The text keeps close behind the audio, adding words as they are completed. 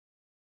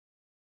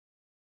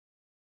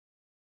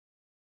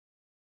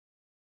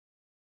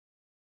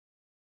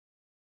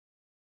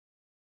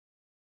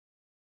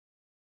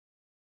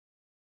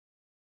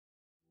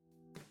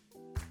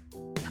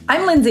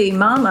I'm Lindsay,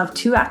 mom of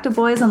 2 active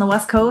boys on the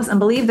West Coast, and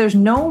believe there's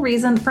no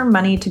reason for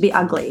money to be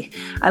ugly.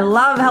 I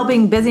love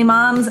helping busy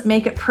moms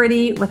make it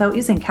pretty without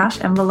using cash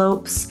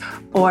envelopes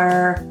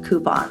or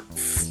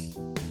coupons.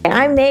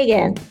 I'm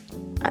Megan.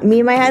 Me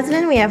and my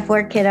husband, we have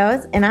 4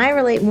 kiddos, and I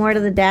relate more to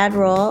the dad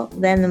role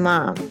than the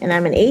mom. And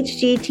I'm an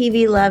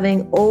HGTV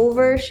loving,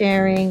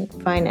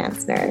 oversharing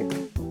finance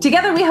nerd.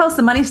 Together, we host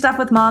the Money Stuff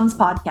with Moms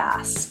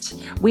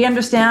podcast. We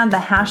understand the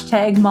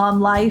hashtag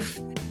mom life,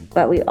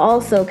 but we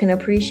also can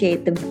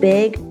appreciate the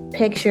big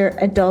picture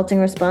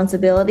adulting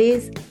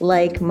responsibilities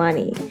like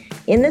money.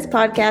 In this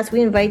podcast,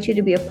 we invite you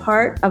to be a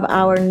part of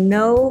our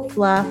no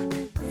fluff,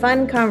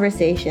 fun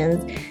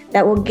conversations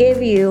that will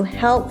give you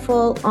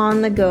helpful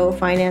on-the-go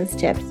finance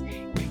tips.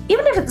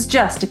 Even if it's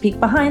just to peek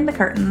behind the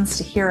curtains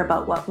to hear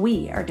about what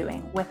we are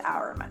doing with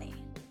our money.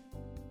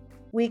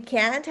 We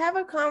can't have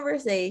a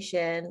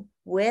conversation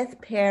with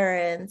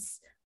parents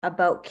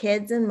about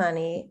kids and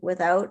money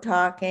without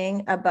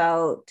talking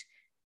about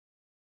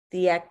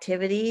the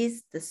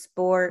activities, the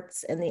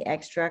sports, and the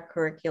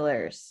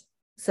extracurriculars.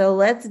 So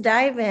let's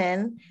dive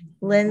in.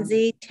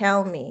 Lindsay,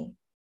 tell me,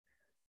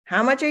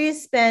 how much are you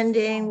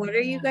spending? What are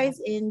you guys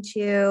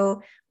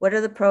into? What are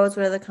the pros?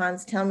 What are the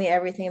cons? Tell me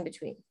everything in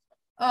between.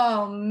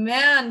 Oh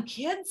man,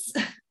 kids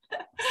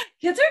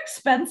are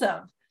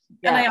expensive.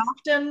 Yeah. And I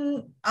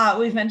often,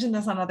 we've mentioned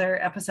this on other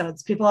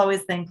episodes, people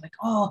always think like,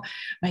 oh,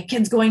 my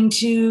kid's going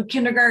to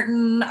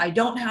kindergarten. I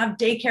don't have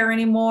daycare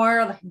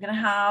anymore. Like I'm going to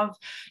have,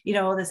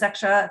 this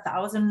extra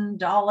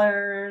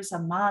 $1,000 a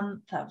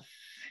month of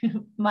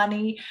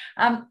money.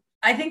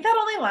 I think that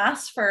only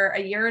lasts for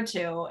a year or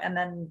two, and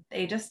then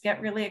they just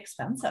get really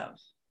expensive.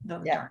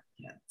 Those darn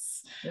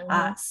kids.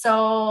 Mm-hmm.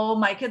 So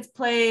my kids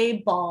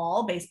play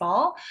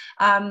baseball,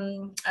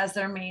 as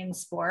their main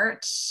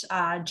sport.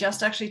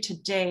 Just actually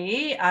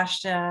today,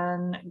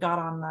 Ashton got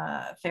on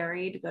the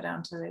ferry to go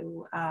down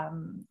to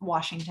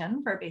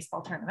Washington for a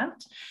baseball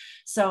tournament.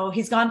 So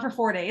he's gone for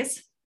 4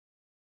 days.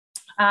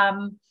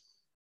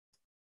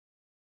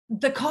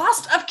 The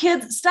cost of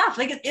kids stuff,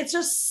 like it's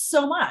just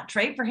so much,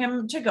 right? For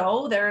him to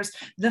go, there's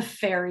the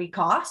ferry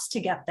cost to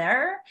get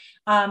there.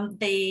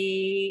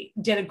 They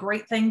did a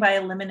great thing by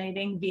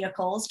eliminating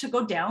vehicles to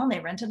go down. They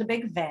rented a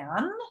big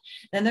van.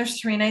 Then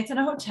there's 3 nights in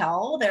a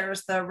hotel.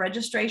 There's the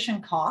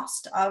registration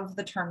cost of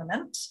the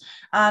tournament.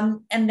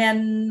 And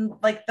then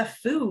like the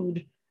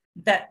food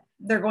that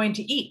they're going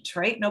to eat,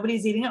 right?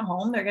 Nobody's eating at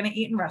home. They're going to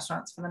eat in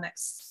restaurants for the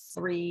next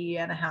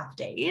 3.5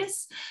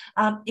 days.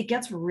 It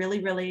gets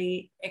really,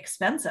 really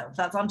expensive.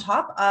 That's on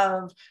top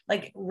of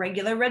like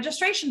regular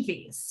registration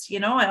fees.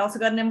 I also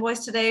got an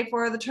invoice today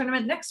for the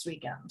tournament next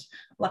weekend.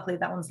 Luckily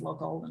that one's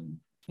local and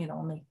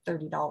only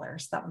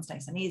 $30. That one's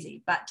nice and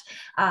easy, but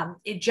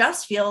it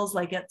just feels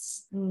like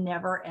it's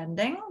never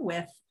ending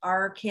with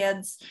our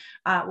kids.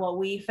 What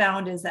we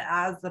found is that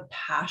as the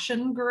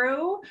passion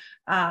grew,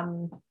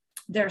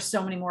 there's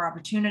so many more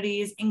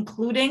opportunities,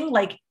 including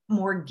like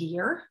more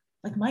gear.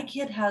 Like my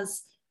kid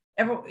has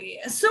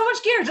so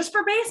much gear just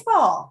for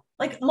baseball,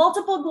 like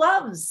multiple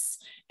gloves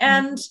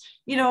and,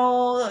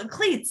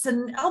 cleats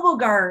and elbow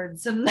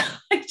guards and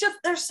like just,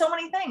 there's so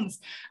many things.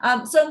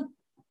 So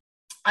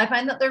I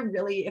find that they're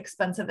really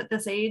expensive at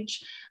this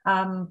age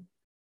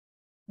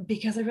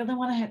because I really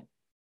want to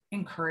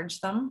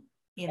encourage them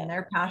in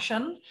their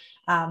passion.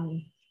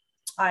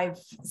 I've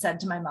said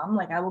to my mom,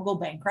 like, I will go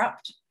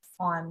bankrupt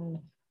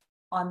on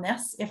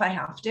this if I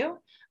have to.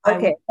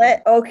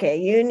 Okay.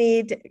 You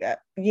need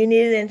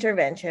an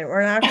intervention.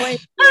 We're not going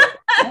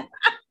to.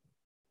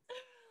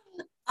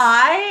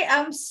 I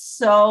am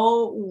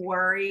so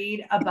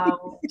worried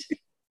about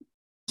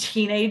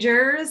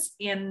teenagers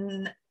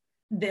in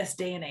this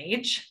day and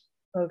age.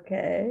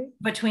 Okay.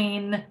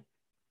 Between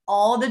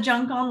all the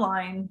junk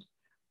online,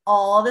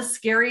 all the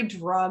scary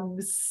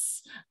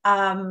drugs,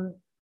 I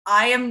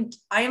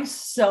am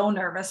so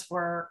nervous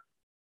for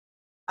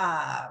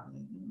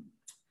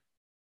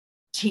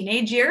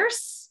teenage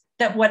years,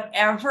 that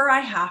whatever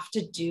I have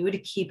to do to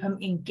keep him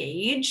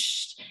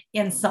engaged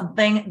in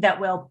something that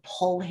will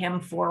pull him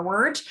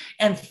forward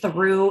and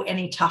through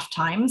any tough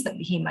times that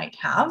he might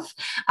have.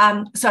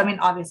 So, I mean,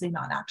 obviously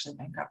not actually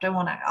bankrupt.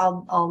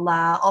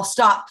 I'll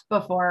stop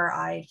before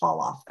I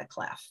fall off the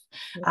cliff.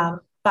 Mm-hmm.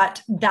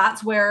 But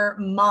that's where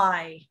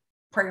my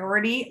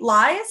priority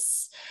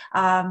lies,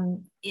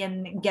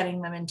 in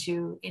getting them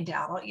into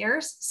adult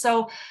years.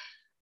 So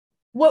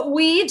what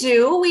we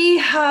do, we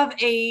have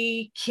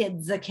a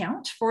kids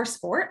account for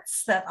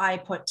sports that I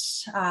put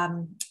a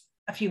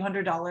few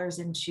 $100s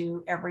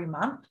into every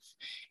month.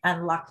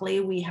 And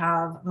luckily we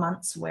have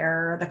months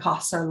where the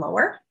costs are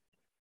lower.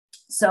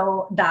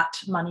 So that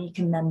money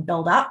can then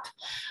build up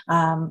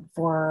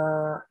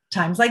for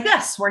times like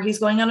this, where he's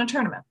going on a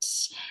tournament.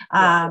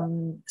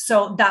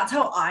 So that's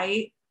how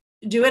I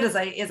do it, is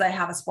I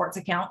have a sports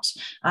account.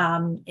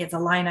 It's a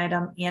line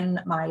item in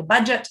my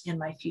budget, in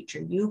my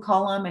future you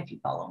column, if you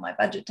follow my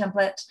budget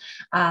template.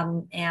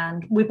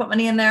 And we put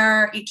money in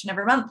there each and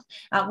every month.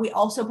 We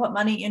also put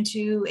money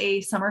into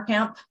a summer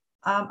camp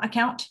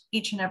account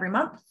each and every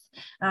month.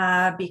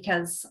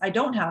 because I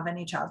don't have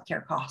any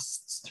childcare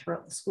costs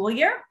throughout the school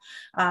year.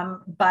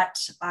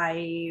 But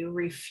I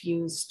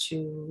refuse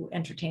to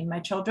entertain my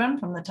children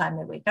from the time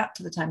they wake up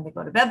to the time they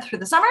go to bed through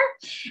the summer.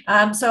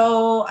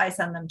 So I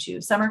send them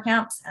to summer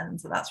camps, and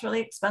so that's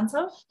really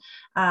expensive.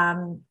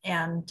 And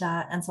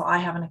so I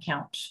have an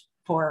account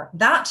for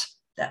that,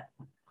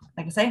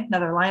 like I say,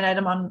 another line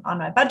item on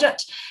my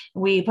budget.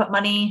 We put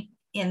money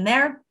in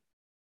there.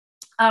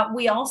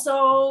 We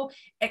also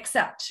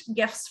accept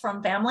gifts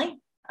from family.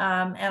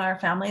 And our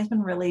family has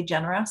been really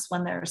generous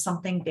when there's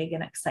something big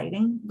and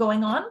exciting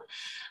going on.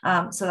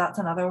 So that's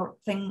another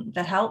thing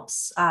that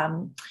helps.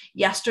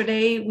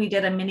 Yesterday, we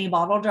did a mini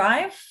bottle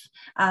drive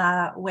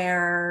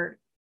where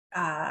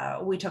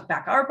we took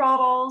back our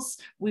bottles.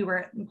 We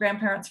were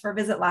grandparents for a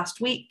visit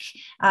last week,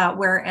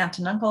 where aunt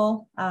and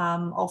uncle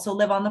also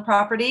live on the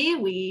property.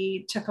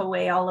 We took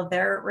away all of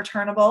their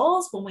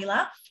returnables when we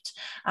left.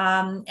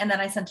 And then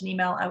I sent an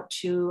email out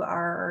to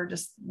our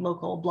just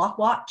local Block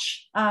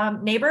Watch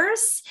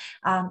neighbors,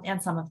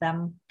 and some of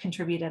them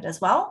contributed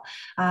as well,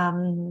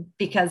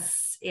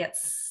 because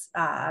it's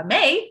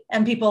May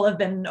and people have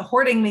been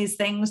hoarding these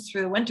things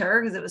through the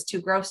winter because it was too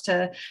gross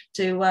to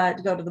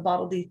go to the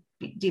bottle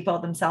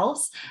depot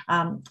themselves.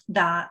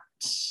 That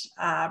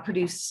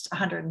produced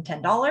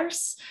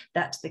 $110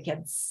 that the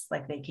kids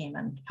they came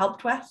and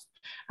helped with.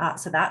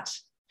 So that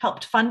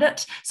helped fund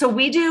it. So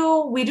we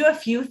do a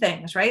few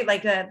things, right?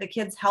 Like the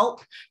kids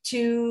help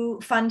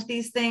to fund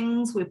these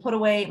things. We put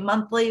away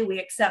monthly, we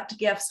accept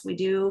gifts. We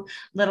do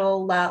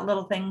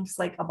little things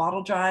like a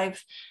bottle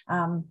drive,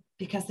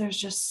 because there's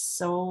just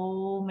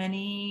so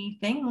many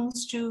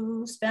things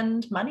to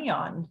spend money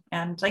on.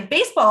 And like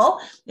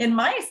baseball, in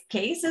my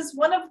case, is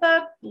one of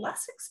the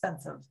less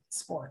expensive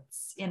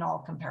sports in all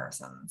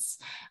comparisons.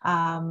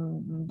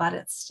 But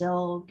it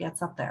still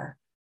gets up there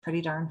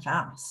pretty darn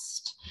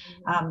fast.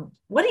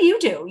 What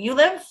do? You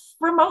live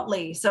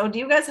remotely. So do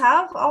you guys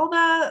have all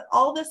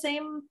the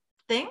same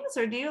things,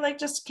 or do you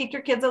just kick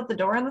your kids out the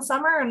door in the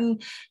summer and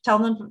tell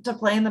them to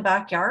play in the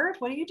backyard?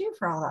 What do you do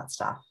for all that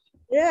stuff?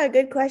 Yeah,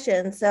 good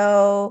question.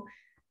 So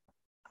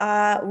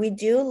we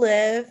do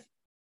live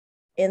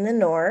in the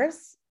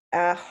north.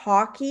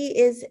 Hockey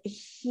is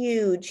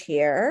huge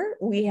here.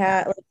 We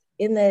have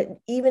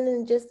even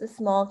in just the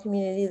small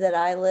community that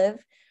I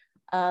live,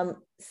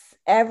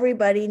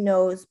 everybody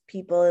knows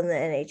people in the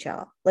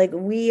NHL.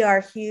 We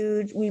are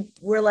huge.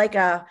 We're like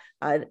an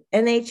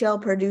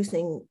NHL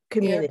producing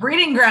community.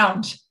 Breeding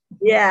ground.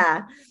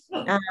 Yeah.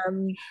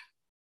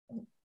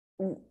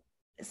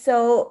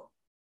 So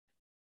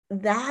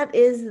that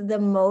is the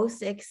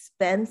most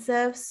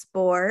expensive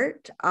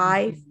sport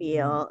I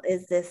feel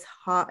is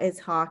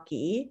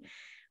hockey.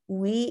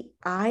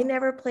 I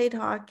never played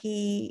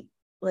hockey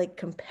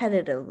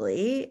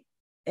competitively,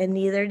 and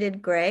neither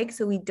did Greg.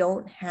 So we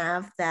don't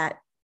have that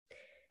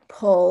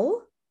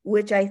pull,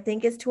 which I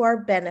think is to our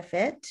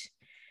benefit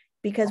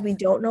because we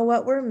don't know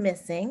what we're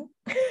missing.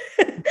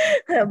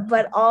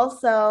 But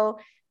also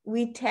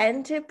we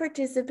tend to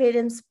participate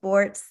in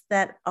sports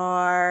that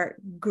are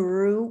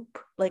group,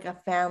 like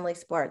a family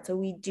sport. So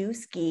we do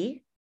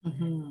ski,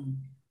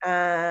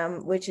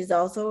 which is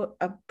also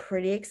a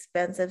pretty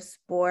expensive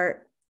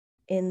sport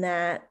in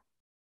that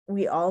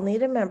we all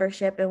need a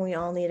membership and we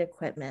all need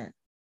equipment.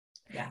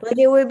 Yeah.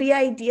 It would be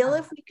ideal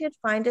if we could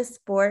find a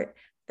sport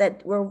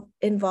that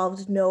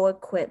involved no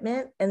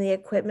equipment, and the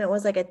equipment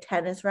was like a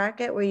tennis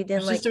racket where you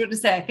didn't just about to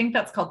say, I think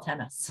that's called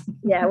tennis.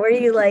 Yeah, where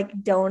you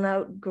don't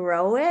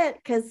outgrow it,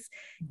 because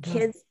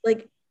kids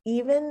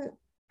even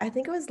I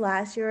think it was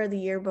last year or the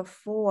year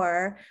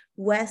before,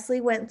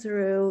 Wesley went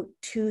through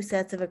 2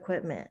 sets of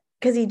equipment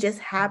because he just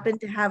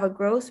happened to have a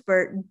growth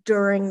spurt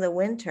during the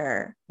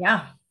winter.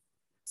 Yeah.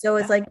 So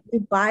it's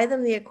you buy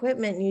them the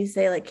equipment and you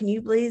say can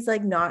you please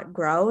not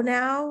grow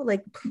now?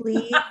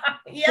 Please.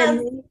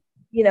 Yes.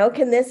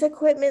 Can this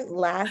equipment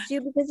last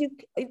you? Because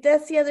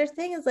that's the other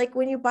thing is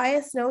when you buy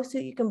a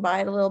snowsuit, you can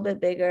buy it a little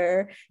bit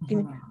bigger.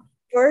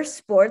 For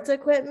sports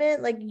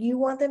equipment, you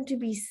want them to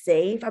be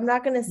safe. I'm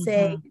not going to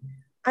say,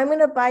 I'm going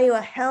to buy you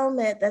a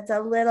helmet that's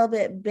a little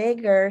bit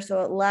bigger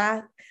so it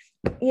lasts.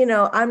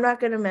 I'm not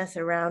going to mess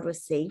around with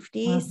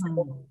safety.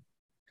 So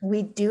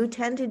we do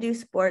tend to do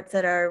sports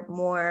that are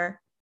more,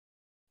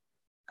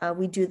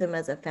 we do them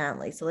as a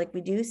family. So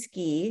we do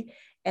ski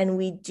and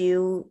we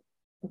do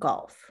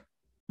golf.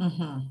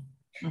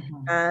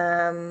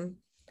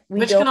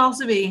 Which can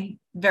also be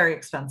very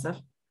expensive.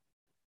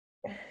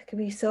 It can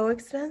be so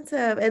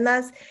expensive. And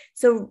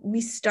so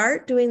we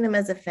start doing them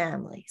as a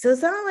family. So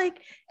it's not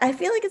I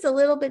feel it's a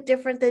little bit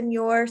different than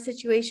your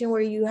situation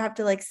where you have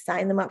to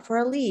sign them up for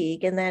a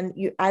league. And then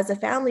you, as a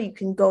family, you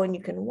can go and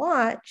you can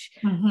watch,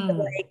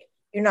 but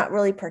you're not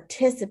really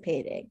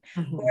participating.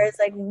 Whereas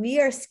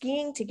we are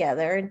skiing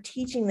together and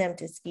teaching them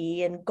to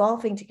ski, and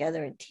golfing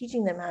together and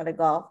teaching them how to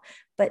golf.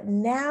 But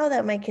now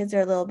that my kids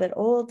are a little bit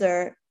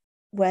older,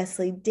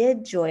 Wesley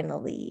did join a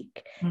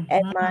league,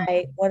 and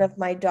one of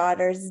my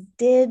daughters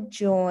did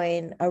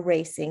join a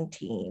racing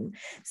team.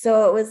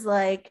 So it was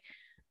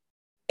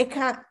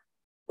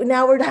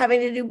now we're having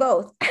to do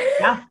both.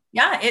 Yeah.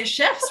 Yeah. It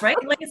shifts, right?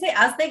 Like I say,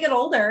 as they get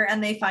older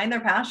and they find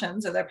their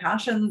passions or their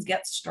passions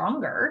get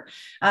stronger.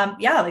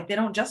 Yeah. Like they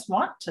don't just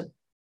want to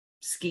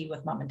ski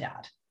with mom and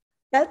dad.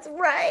 That's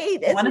right.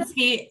 They want to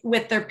ski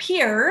with their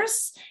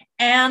peers,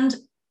 and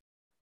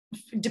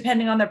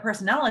depending on their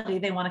personality,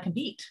 they want to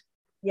compete.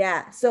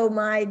 Yeah. So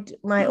my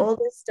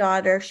oldest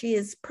daughter, she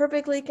is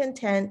perfectly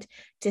content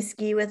to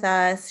ski with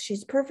us.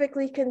 She's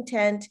perfectly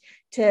content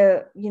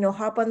to,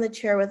 hop on the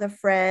chair with a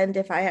friend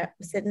if I am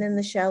sitting in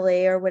the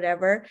chalet or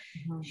whatever.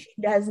 Mm-hmm. She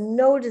has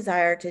no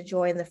desire to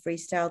join the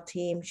freestyle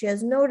team. She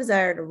has no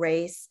desire to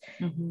race,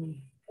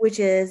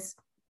 which is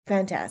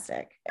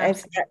fantastic.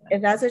 If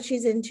that's what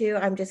she's into,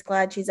 I'm just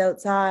glad she's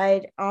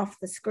outside, off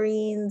the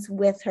screens,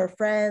 with her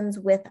friends,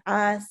 with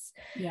us.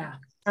 Yeah.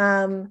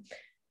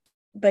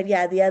 But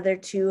yeah, the other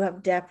two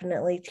have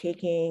definitely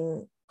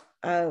taken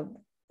a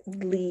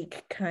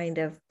league kind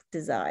of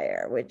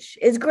desire, which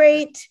is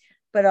great,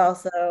 but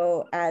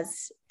also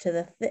adds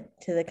to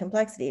the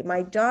complexity.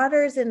 My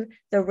daughter's in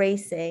the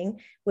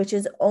racing, which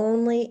is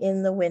only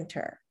in the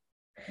winter.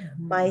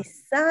 Mm-hmm. My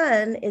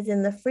son is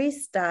in the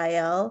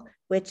freestyle,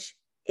 which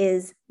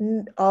is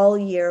all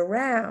year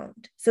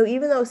round. So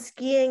even though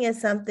skiing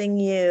is something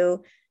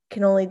you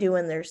can only do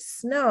when there's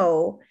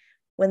snow,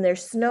 when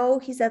there's snow,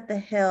 he's at the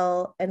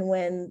hill. And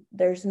when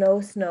there's no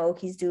snow,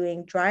 he's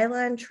doing dry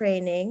land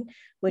training,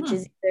 which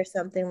is either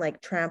something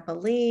like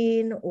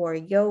trampoline or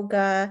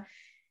yoga,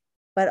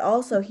 but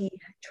also he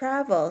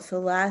travels.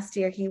 So last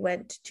year he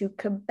went to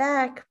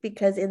Quebec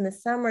because in the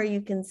summer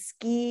you can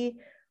ski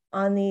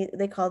on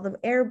they call them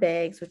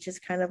airbags, which is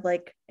kind of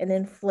like an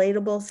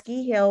inflatable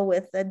ski hill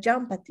with a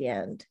jump at the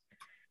end.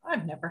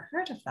 I've never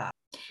heard of that.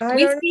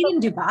 We skied in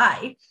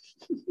Dubai.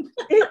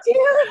 Did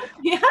you?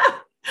 Yeah.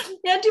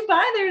 Yeah,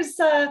 Dubai, there's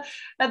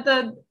at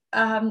the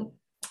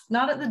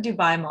not at the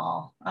Dubai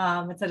Mall.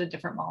 It's at a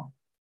different mall.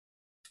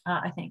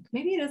 I think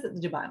maybe it is at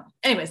the Dubai Mall.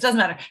 Anyways, doesn't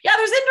matter. Yeah,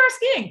 there's indoor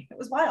skiing. It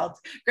was wild.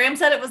 Graham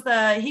said it was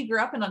he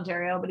grew up in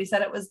Ontario, but he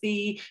said it was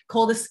the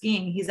coldest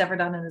skiing he's ever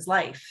done in his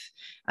life,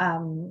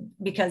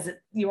 because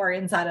you are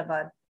inside of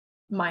a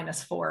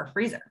 -4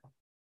 freezer.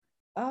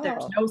 Oh.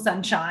 There's no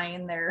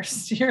sunshine.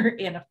 You're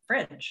in a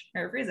fridge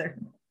or a freezer.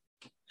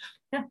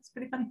 Yeah, it's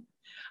pretty funny.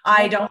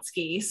 I don't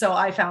ski, so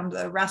I found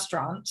a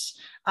restaurant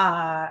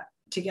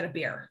to get a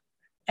beer,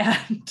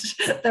 and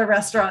the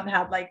restaurant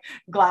had like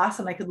glass,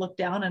 and I could look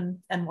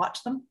down and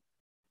watch them.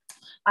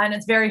 And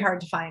it's very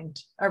hard to find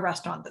a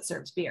restaurant that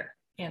serves beer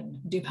in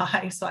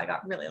Dubai, so I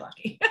got really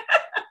lucky.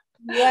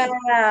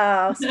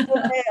 Wow,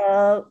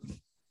 so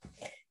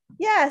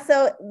yeah.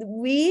 So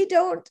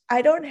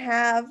I don't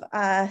have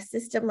a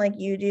system like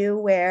you do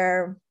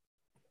where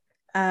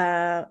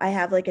I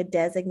have like a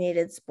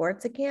designated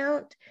sports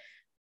account.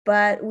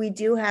 But we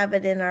do have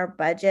it in our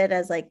budget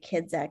as like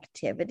kids'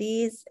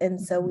 activities. And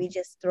so we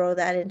just throw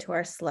that into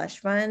our slush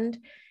fund.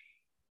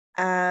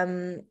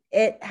 Our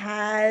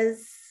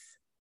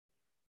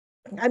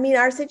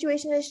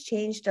situation has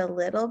changed a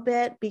little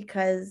bit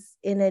because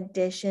in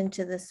addition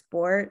to the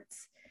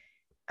sports,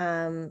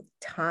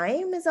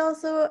 time is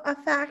also a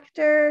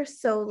factor.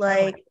 So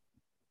like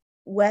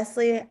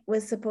Wesley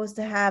was supposed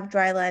to have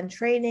dryland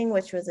training,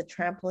 which was a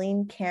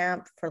trampoline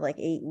camp for like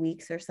 8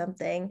 weeks or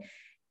something.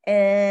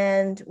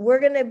 And we're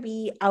going to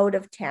be out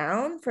of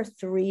town for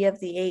 3 of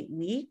the 8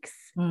 weeks.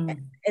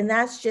 And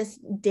that's just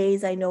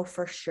days I know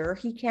for sure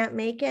he can't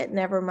make it.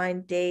 Never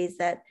mind days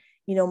that,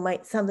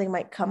 something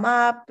might come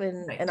up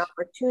and an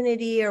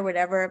opportunity or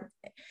whatever.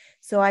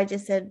 So I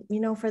just said,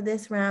 for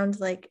this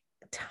round, like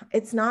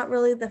it's not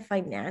really the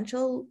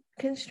financial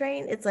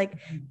constraint. It's like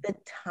the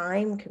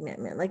time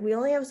commitment. Like we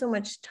only have so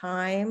much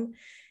time,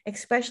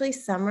 especially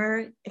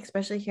summer,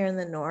 especially here in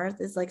the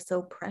North, is like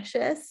so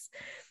precious.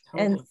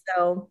 And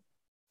so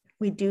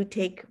we do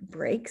take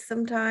breaks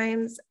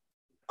sometimes.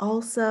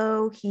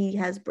 Also, he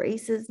has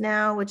braces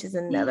now, which is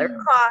another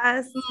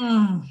cost.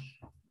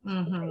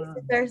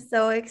 Braces are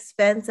so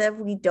expensive.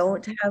 We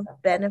don't have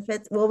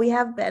benefits. Well, we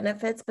have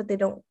benefits, but they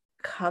don't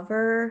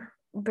cover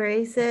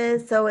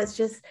braces. So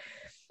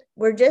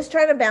we're just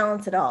trying to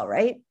balance it all,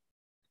 right?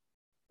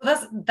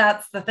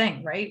 That's the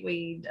thing, right?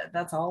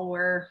 That's all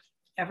we're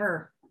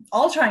ever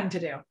all trying to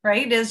do,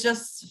 right, is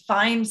just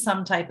find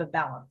some type of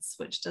balance,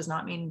 which does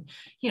not mean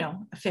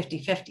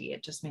 50-50.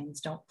 It just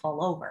means don't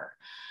fall over.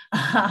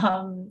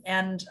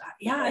 And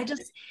yeah, I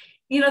just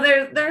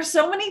there's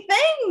so many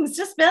things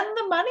to spend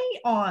the money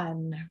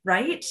on,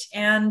 right?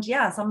 And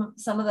yeah, some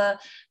of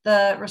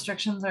the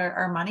restrictions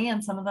are money,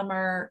 and some of them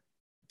are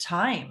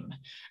time.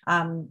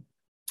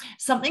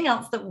 Something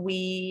else that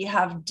we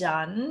have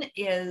done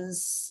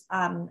is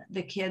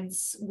the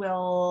kids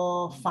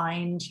will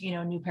find,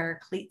 new pair of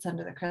cleats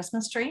under the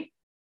Christmas tree.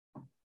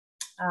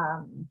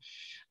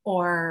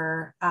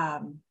 Or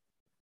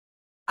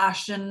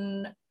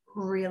Ashton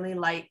really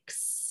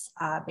likes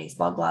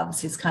baseball gloves.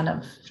 He's kind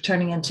of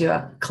turning into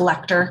a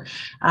collector,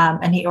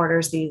 and he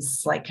orders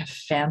these like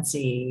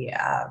fancy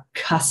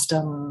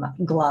custom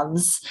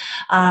gloves.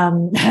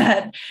 And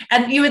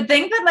you would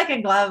think that like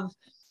a glove,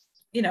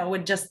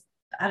 would just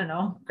I don't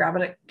know, grab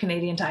it at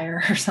Canadian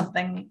Tire or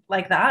something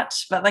like that.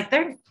 But like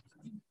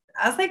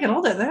as they get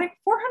older, they're like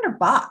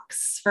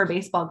 $400 for a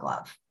baseball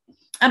glove.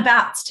 And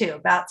bats too.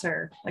 Bats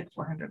are like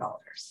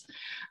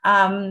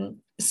 $400.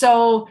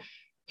 So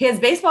his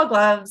baseball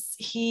gloves,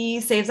 he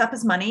saves up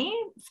his money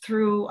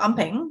through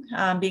umping,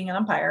 being an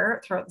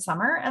umpire throughout the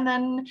summer. And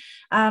then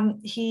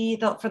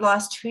for the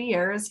last 2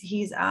 years,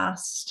 he's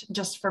asked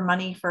just for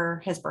money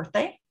for his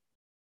birthday.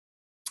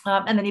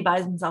 And then he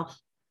buys himself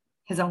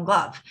his own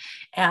glove.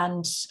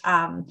 And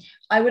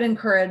I would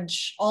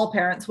encourage all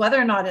parents,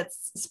 whether or not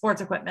it's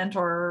sports equipment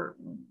or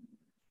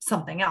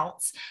something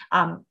else,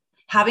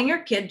 having your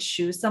kids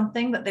choose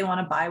something that they want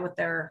to buy with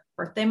their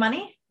birthday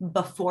money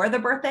before the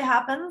birthday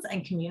happens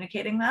and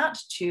communicating that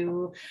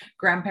to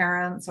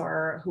grandparents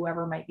or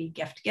whoever might be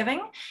gift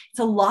giving. It's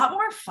a lot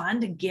more fun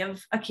to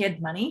give a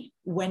kid money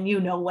when you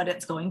know what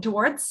it's going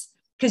towards,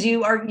 because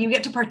you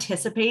get to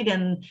participate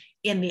in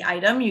the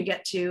item. You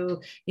get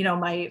to,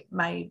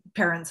 my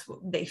parents,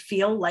 they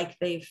feel like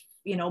they've,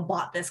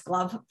 bought this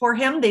glove for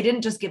him. They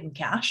didn't just give him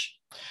cash.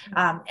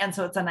 And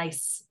so it's a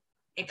nice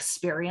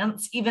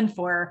experience, even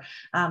for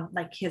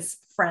like his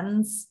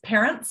friends'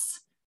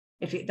 parents.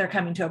 If they're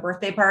coming to a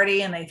birthday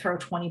party and they throw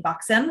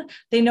 $20 in,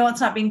 they know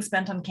it's not being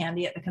spent on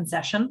candy at the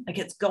concession. Like,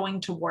 it's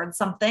going towards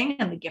something,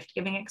 and the gift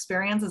giving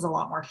experience is a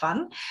lot more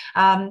fun.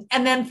 And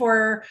then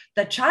for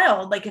the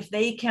child, like, if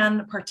they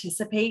can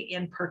participate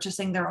in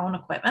purchasing their own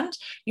equipment,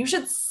 you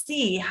should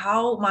see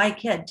how my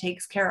kid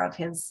takes care of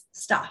his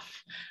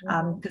stuff,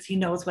 because he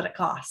knows what it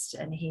costs,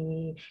 and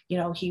he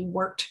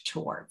worked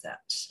towards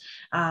it.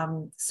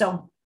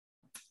 So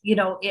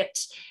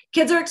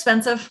kids are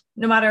expensive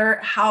no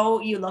matter how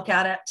you look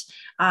at it.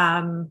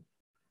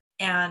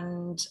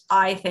 And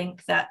I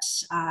think that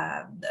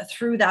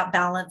through that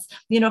balance,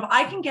 if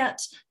I can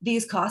get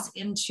these costs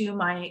into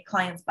my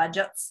clients'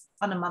 budgets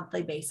on a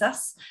monthly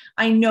basis,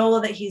 I know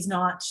that he's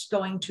not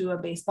going to a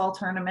baseball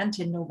tournament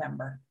in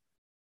November.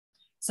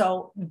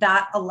 So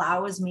that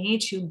allows me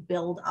to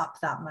build up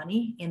that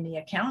money in the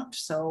account.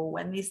 So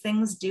when these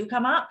things do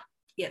come up,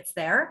 it's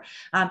there.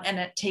 And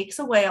it takes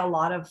away a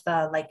lot of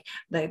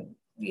the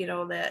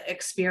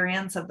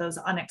experience of those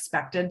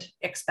unexpected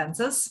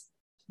expenses.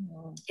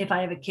 If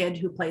I have a kid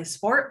who plays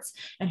sports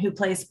and who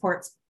plays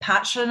sports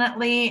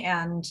passionately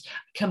and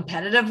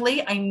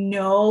competitively, I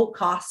know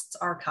costs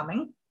are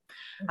coming.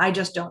 I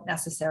just don't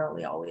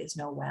necessarily always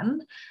know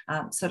when.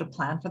 So to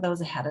plan for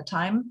those ahead of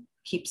time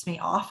keeps me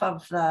off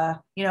of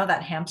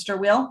that hamster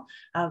wheel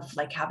of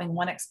like having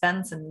one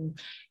expense and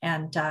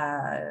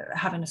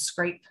having to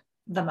scrape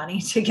the money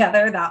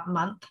together that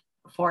month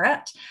for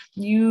it.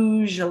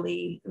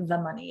 Usually the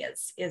money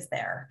is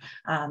there.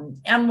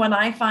 And when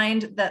I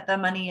find that the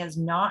money is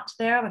not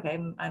there, like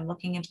I'm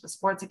looking into the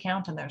sports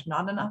account and there's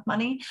not enough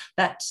money,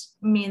 that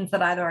means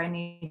that either I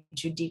need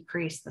to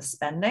decrease the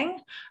spending,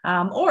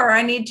 or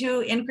I need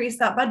to increase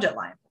that budget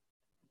line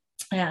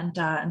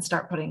and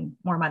start putting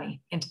more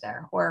money into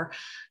there, or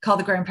call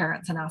the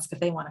grandparents and ask if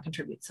they want to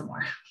contribute some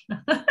more.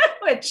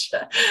 Which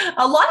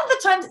a lot of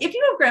the times, if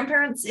you have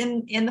grandparents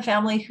in the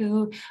family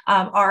who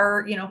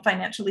are,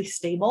 financially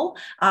stable,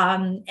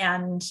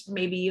 and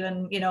maybe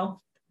even,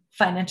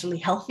 financially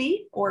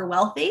healthy or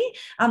wealthy,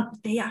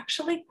 they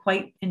actually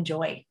quite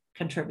enjoy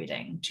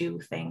contributing to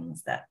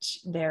things that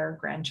their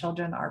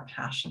grandchildren are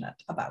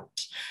passionate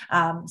about.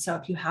 So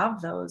if you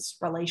have those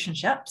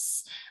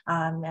relationships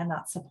and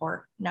that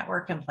support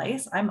network in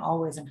place, I'm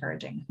always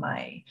encouraging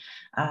my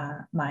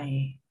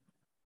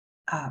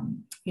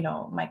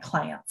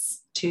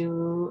clients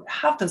to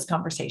have those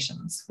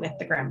conversations with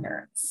the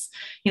grandparents.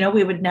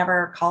 We would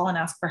never call and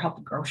ask for help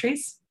with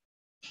groceries.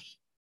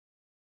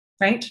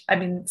 Right? I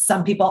mean,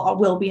 some people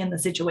will be in the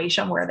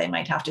situation where they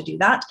might have to do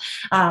that.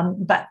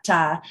 But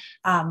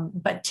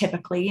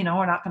typically,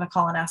 we're not going to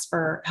call and ask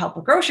for help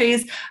with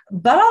groceries,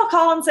 but I'll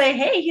call and say,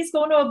 hey, he's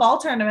going to a ball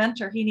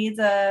tournament, or he needs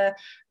a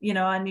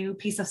new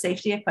piece of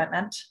safety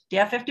equipment. Do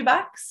you have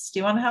 $50? Do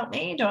you want to help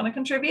me? Do you want to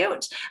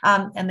contribute?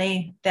 And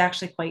they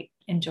actually quite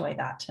enjoy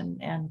that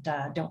and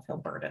don't feel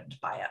burdened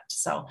by it.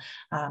 So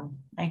I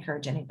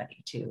encourage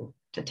anybody to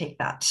take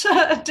that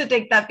to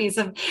take that piece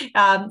of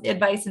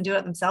advice and do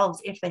it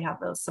themselves if they have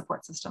those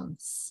support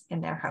systems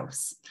in their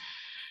house.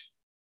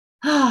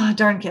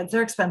 Darn kids,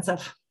 they're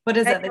expensive. What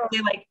is it? They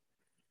pay like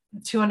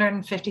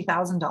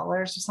 $250,000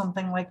 or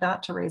something like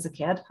that to raise a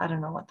kid. I don't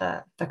know what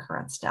the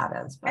current stat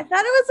is. But I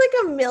thought it was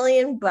like $1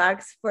 million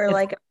for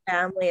like a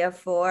family of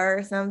 4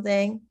 or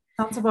something.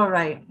 Sounds about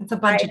right. It's a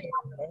budget.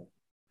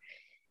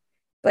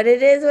 But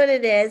it is what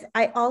it is.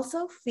 I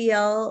also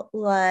feel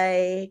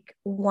like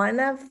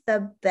one of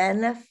the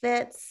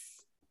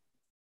benefits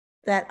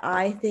that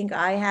I think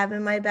I have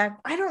in my back,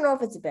 I don't know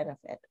if it's a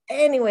benefit.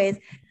 Anyways,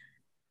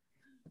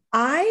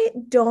 I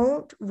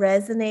don't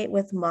resonate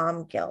with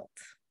mom guilt.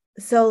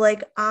 So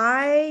like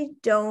I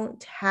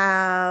don't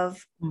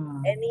have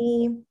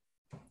any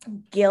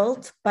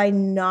guilt by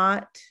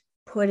not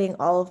putting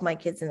all of my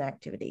kids in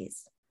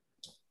activities.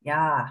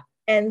 Yeah.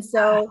 And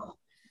so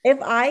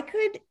if I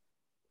could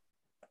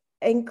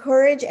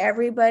encourage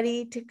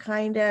everybody to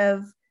kind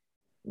of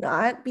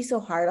not be so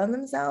hard on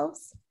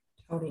themselves.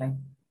 Totally.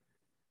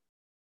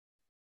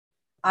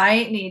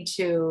 I need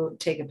to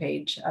take a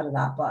page out of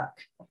that book.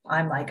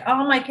 I'm like,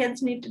 oh, my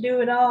kids need to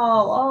do it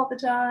all the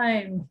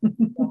time.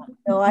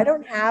 No, I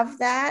don't have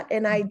that.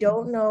 And I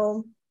don't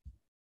know.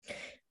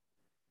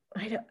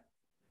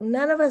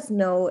 None of us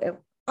know if,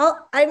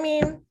 I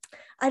mean,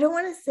 I don't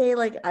want to say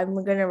like I'm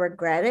going to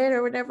regret it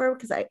or whatever,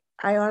 because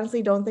I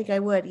honestly don't think I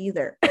would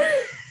either.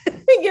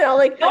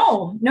 Like,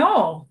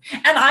 no.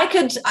 And I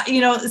could,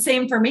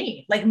 same for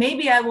me. Like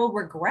maybe I will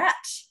regret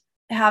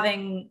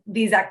having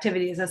these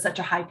activities as such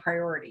a high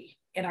priority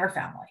in our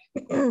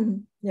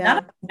family.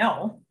 Yeah.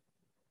 No.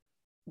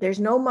 There's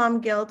no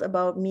mom guilt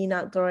about me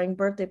not throwing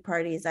birthday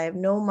parties. I have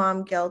no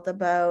mom guilt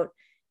about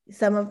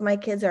some of my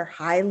kids are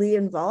highly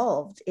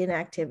involved in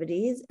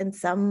activities and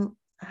some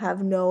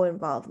have no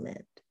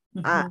involvement.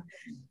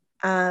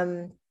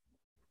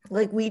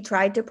 Like we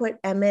tried to put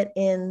Emmett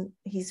in,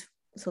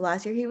 so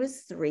last year he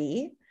was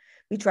 3.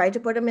 We tried to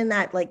put him in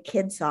that like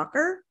kid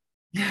soccer.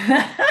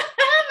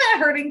 That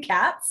herding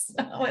cats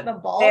with a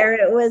ball. Where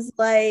it was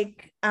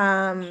like,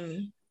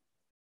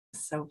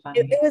 so funny.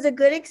 It was a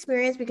good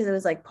experience because it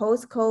was like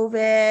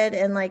post-COVID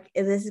and like,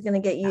 this is going to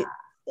get you,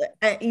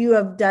 you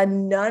have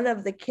done none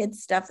of the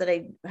kids stuff that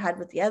I had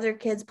with the other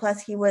kids.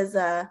 Plus he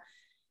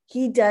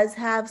does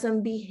have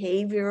some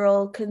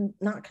behavioral,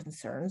 not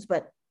concerns,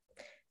 but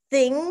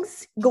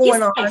things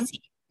going on.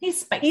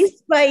 He's spicy. He's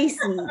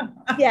spicy.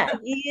 Yeah,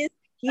 he's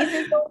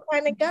his own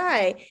kind of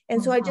guy.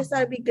 And so I just thought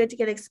it'd be good to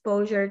get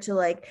exposure to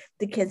like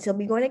the kids he'll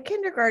be going to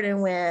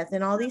kindergarten with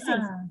and all these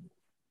things.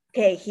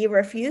 Okay, he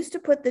refused to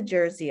put the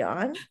jersey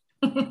on.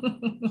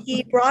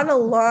 We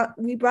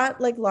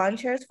brought like lawn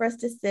chairs for us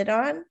to sit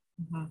on.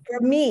 For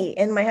me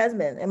and my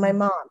husband and my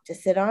mom to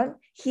sit on.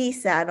 He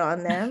sat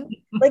on them.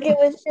 Like it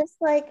was just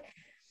like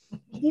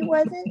he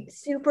wasn't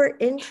super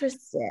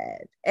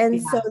interested.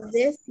 And so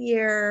this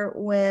year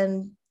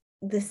when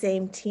the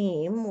same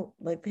team,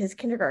 like his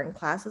kindergarten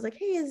class was like,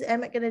 hey, is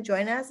Emmett going to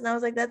join us? And I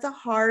was like, that's a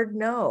hard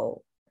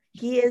no.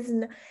 He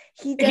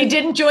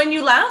didn't join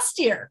you last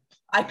year.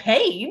 I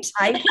paid.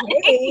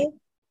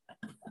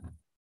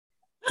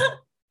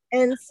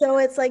 And so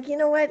it's like, you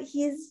know what?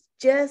 He's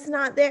just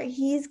not there.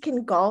 He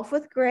can golf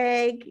with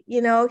Greg.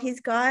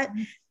 He's got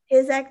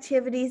his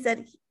activities that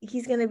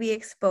he's going to be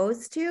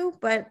exposed to,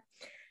 but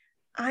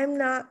I'm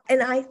not.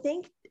 And I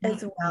think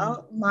as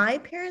well, my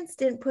parents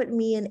didn't put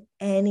me in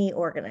any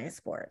organized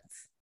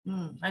sports.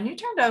 And you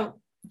turned out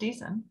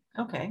decent.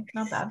 Okay,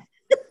 not bad.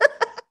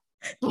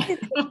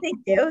 Thank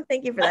you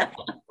for that.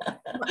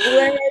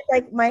 Whereas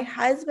like my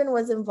husband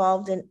was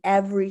involved in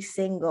every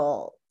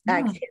single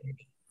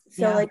activity.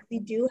 So like we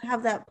do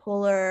have that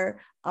polar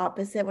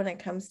opposite when it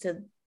comes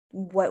to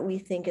what we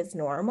think is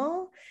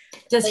normal.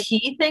 Does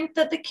he think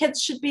that the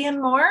kids should be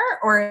in more,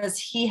 or is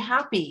he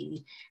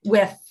happy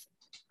with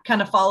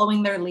kind of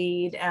following their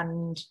lead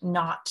and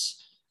not,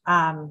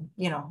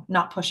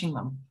 not pushing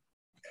them?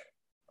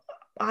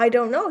 I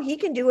don't know. He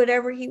can do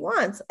whatever he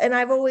wants. And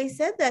I've always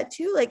said that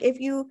too. Like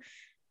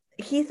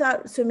he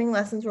thought swimming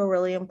lessons were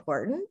really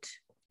important.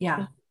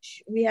 Yeah.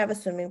 We have a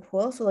swimming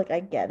pool. So like, I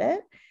get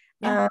it.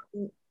 Yeah.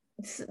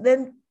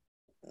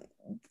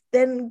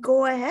 Then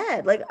go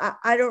ahead. Like,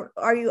 I don't,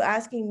 are you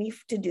asking me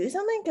to do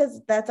something? Because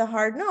that's a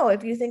hard no.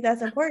 If you think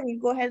that's important, you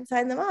go ahead and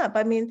sign them up.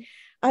 I mean,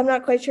 I'm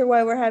not quite sure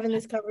why we're having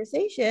this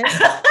conversation.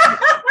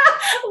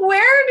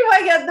 Where do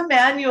I get the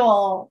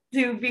manual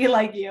to be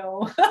like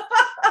you?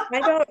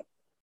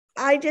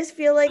 I just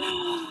feel like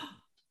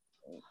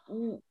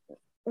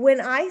when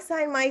I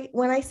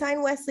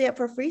sign Wesley up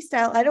for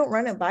freestyle, I don't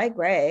run it by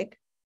Greg.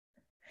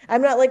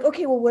 I'm not like,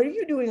 okay, well, what are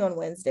you doing on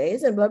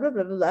Wednesdays and blah, blah,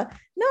 blah, blah, blah.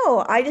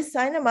 No, I just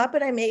sign him up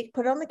and I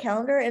put it on the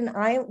calendar and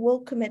I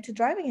will commit to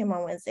driving him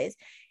on Wednesdays.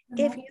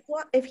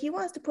 If he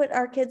wants to put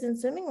our kids in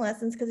swimming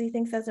lessons because he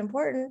thinks that's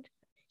important,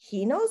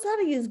 he knows how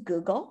to use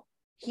Google.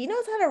 He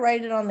knows how to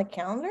write it on the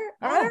calendar.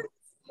 I don't know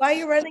why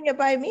you're running it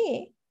by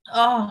me.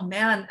 Oh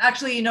man,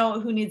 actually, you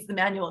know who needs the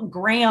manual?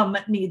 Graham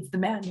needs the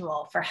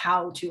manual for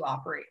how to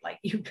operate like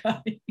you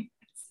guys.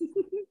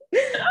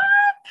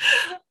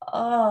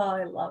 Oh,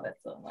 I love it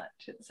so much.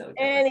 It's so good.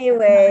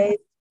 Anyway,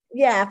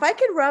 yeah, if I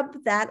could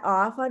rub that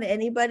off on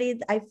anybody,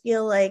 I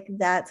feel like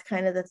that's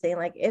kind of the thing.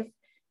 Like if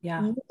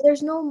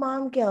there's no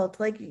mom guilt,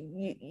 like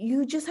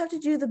you just have to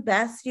do the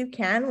best you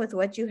can with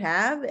what you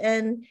have,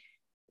 and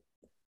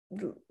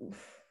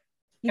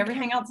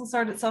everything else will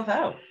sort itself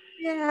out.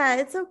 Yeah,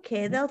 it's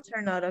okay. They'll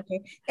turn out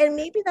okay. And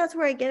maybe that's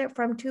where I get it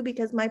from too,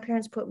 because my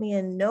parents put me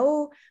in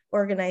no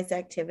organized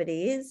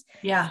activities.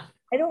 Yeah.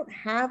 I don't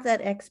have that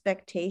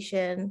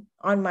expectation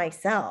on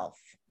myself.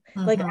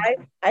 Like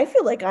I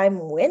feel like I'm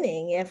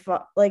winning if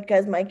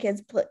because my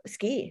kids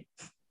ski.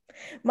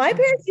 My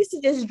parents used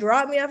to just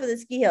drop me off of the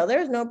ski hill. There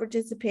was no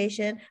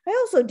participation. I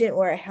also didn't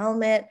wear a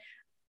helmet.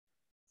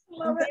 They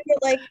were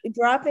like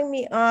dropping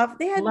me off.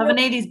 They had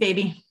 1180s,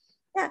 baby.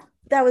 Yeah,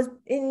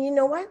 and you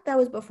know what? That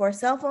was before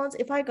cell phones.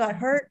 If I got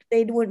hurt,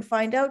 they wouldn't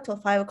find out till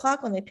 5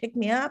 o'clock when they picked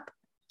me up.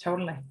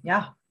 Totally.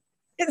 Yeah.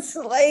 It's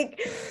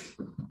like,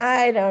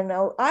 I don't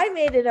know. I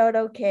made it out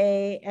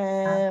okay.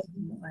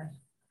 Absolutely.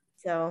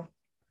 So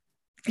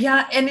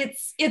Yeah, and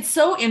it's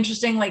so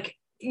interesting, like,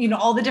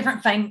 all the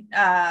different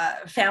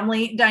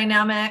family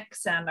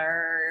dynamics and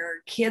our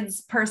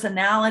kids'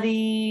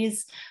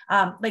 personalities.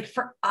 Like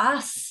for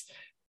us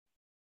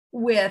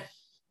with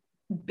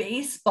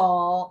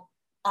baseball,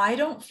 I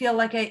don't feel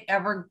like I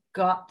ever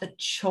got the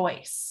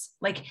choice.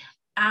 Like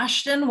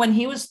Ashton, when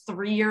he was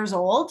 3 years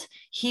old,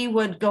 he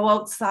would go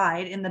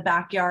outside in the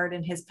backyard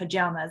in his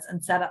pajamas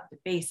and set up the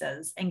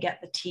bases and get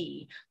the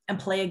tee and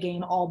play a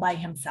game all by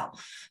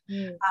himself.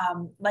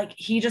 Like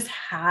he just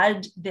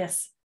had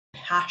this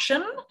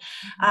passion.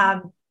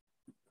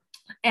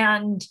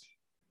 And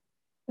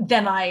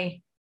then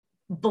I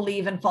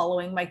believe in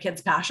following my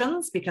kids'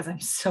 passions because I'm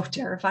so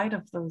terrified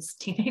of those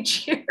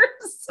teenage years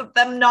of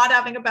them not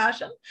having a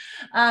passion.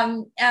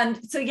 And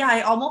so, yeah,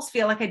 I almost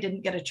feel like I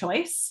didn't get a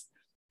choice.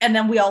 And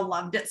then we all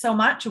loved it so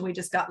much and we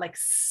just got like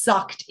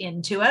sucked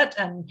into it.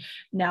 And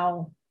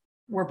now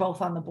we're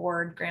both on the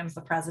board. Graham's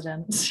the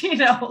president,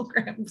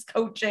 Graham's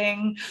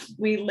coaching.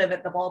 We live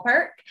at the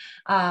ballpark.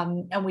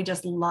 And we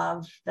just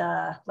love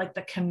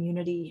the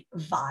community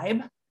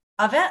vibe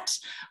of it.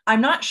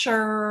 I'm not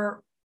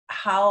sure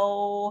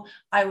how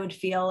I would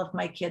feel if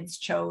my kids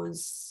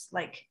chose,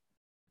 like,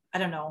 I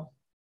don't know,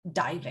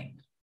 diving,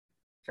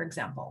 for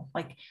example.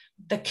 Like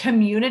the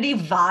community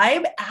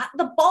vibe at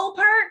the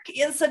ballpark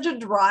is such a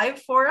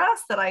drive for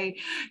us that I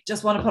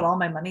just want to put all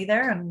my money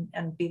there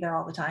and be there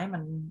all the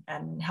time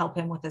and help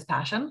him with his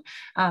passion.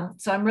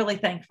 So I'm really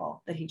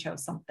thankful that he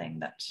chose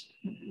something that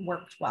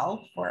worked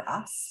well for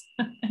us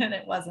and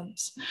it wasn't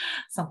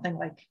something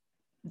like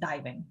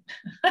diving.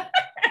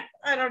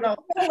 I don't know.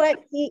 You know what?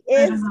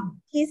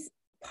 He's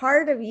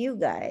part of you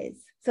guys.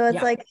 So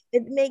it's like,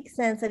 it makes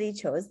sense that he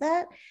chose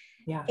that.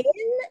 Yeah.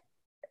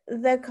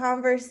 In the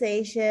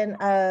conversation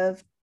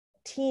of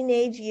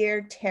teenage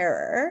year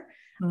terror,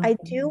 I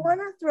do want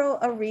to throw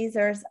a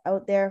resource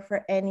out there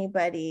for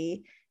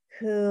anybody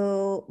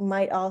who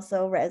might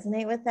also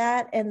resonate with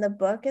that. And the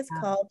book is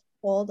called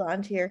Hold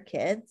On to Your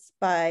Kids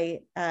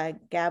by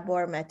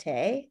Gabor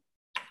Mate.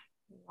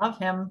 Love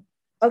him.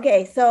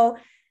 Okay, so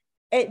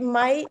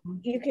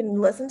you can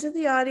listen to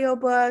the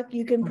audiobook.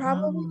 You can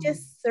probably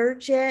just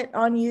search it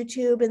on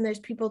YouTube and there's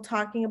people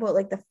talking about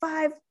like the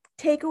 5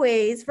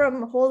 takeaways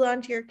from Hold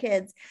On to Your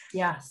Kids.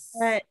 Yes.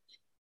 But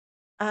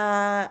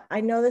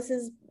I know this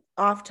is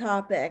off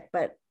topic,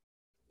 but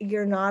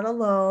you're not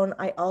alone.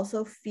 I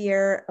also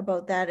fear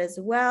about that as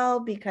well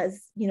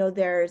because,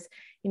 there's,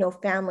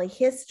 family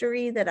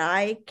history that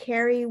I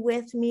carry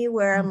with me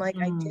where I'm like,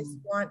 I just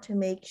want to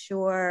make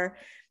sure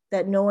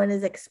that no one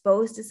is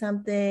exposed to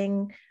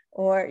something.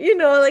 Or,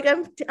 like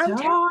I'm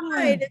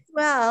terrified as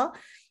well.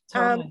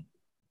 Totally.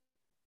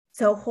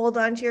 So Hold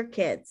On to Your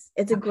Kids.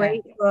 It's a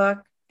great book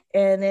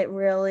and it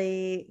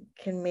really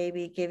can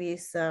maybe give you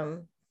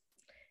some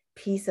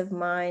peace of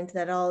mind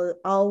that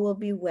all will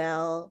be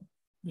well.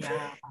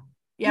 Yeah.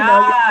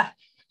 Yeah.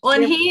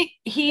 Well, and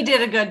he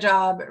did a good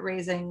job at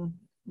raising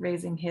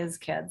his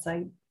kids.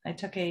 I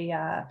took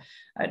a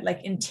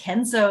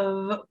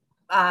intensive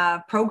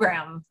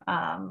program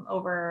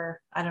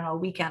over, I don't know, a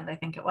weekend, I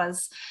think it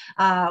was,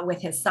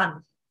 with his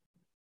son.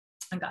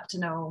 I got to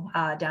know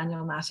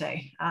Daniel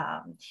Mate,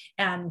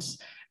 and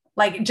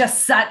like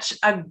just such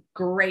a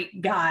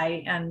great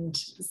guy. And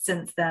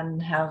since then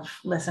have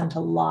listened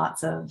to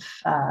lots of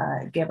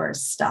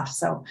Giver's stuff.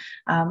 So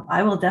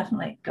I will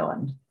definitely go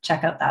and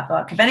check out that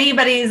book. If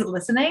anybody's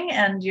listening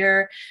and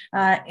you're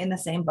in the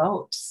same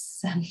boat,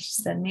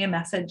 send me a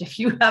message if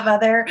you have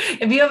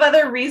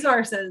other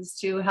resources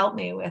to help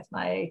me with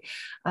my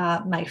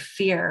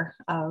fear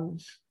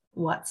of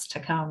what's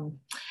to come.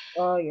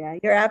 Oh yeah,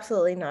 you're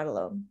absolutely not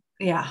alone.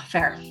 Yeah,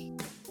 fair.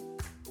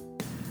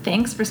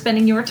 Thanks for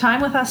spending your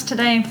time with us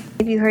today.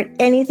 If you heard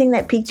anything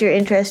that piqued your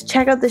interest,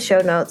 check out the show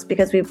notes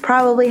because we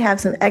probably have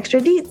some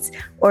extra deets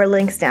or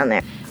links down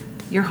there.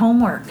 Your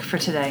homework for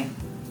today: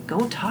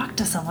 go talk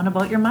to someone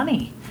about your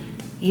money.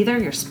 Either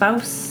your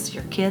spouse,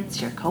 your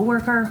kids, your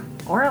coworker,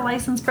 or a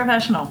licensed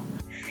professional.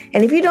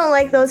 And if you don't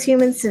like those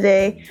humans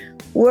today,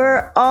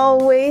 we're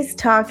always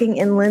talking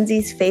in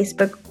Lindsay's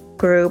Facebook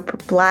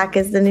group, Black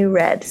is the New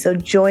Red. So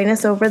join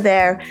us over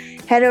there.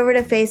 Head over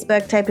to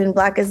Facebook, type in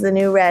Black is the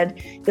New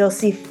Red. You'll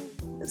see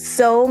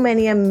so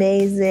many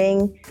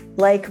amazing,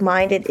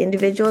 like-minded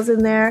individuals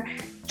in there,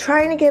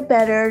 trying to get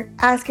better,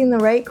 asking the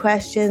right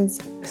questions,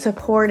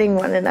 supporting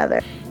one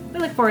another. We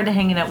look forward to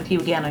hanging out with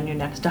you again on your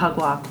next dog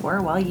walk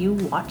or while you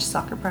watch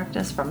soccer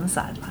practice from the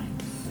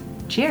sidelines.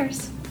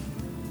 Cheers.